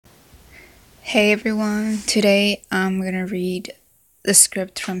Hey everyone, today I'm gonna read the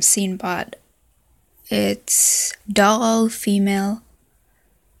script from Scenebot. It's doll, female,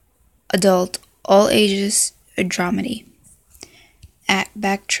 adult, all ages, a dramedy.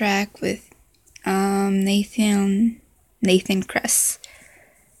 Backtrack with Nathan Kress.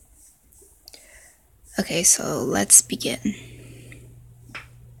 Okay, so let's begin.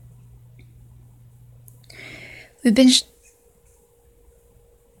 We've been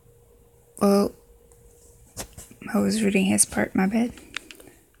well, I was reading his part, my bad.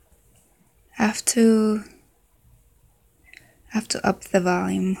 I have to up the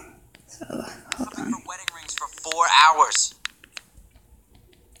volume. So hold on. For wedding rings for 4 hours.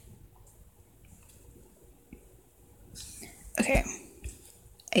 Okay.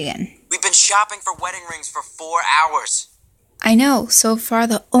 Again. We've been shopping for wedding rings for 4 hours. I know, so far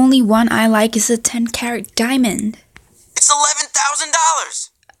the only one I like is a 10-carat diamond. It's $11,000.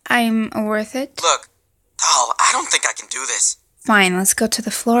 I'm worth it. Look, doll, I don't think I can do this. Fine, let's go to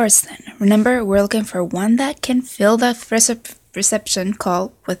the florist then. Remember, we're looking for one that can fill the reception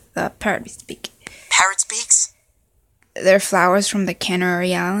call with the parrot speak. Parrot speaks? They're flowers from the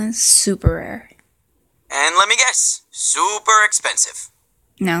Canary Islands, super rare. And let me guess, super expensive.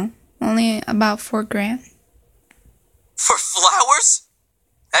 No, only about $4,000. For flowers?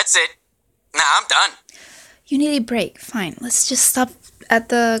 That's it. Nah, I'm done. You need a break. Fine, let's just stop at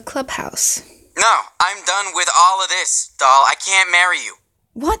the clubhouse. No, I'm done with all of this, doll. I can't marry you.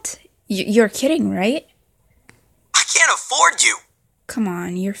 What? You're kidding, right? I can't afford you. Come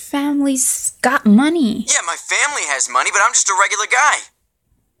on, your family's got money. Yeah, my family has money, but I'm just a regular guy.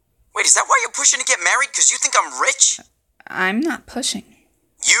 Wait, is that why you're pushing to get married? Because you think I'm rich? I'm not pushing.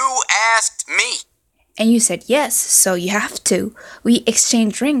 You asked me. And you said yes, so you have to. We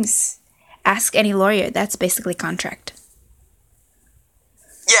exchange rings. Ask any lawyer, that's basically contract.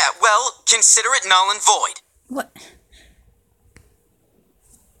 Yeah, well, consider it null and void. What?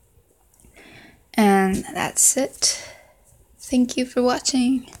 And that's it. Thank you for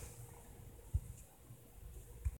watching.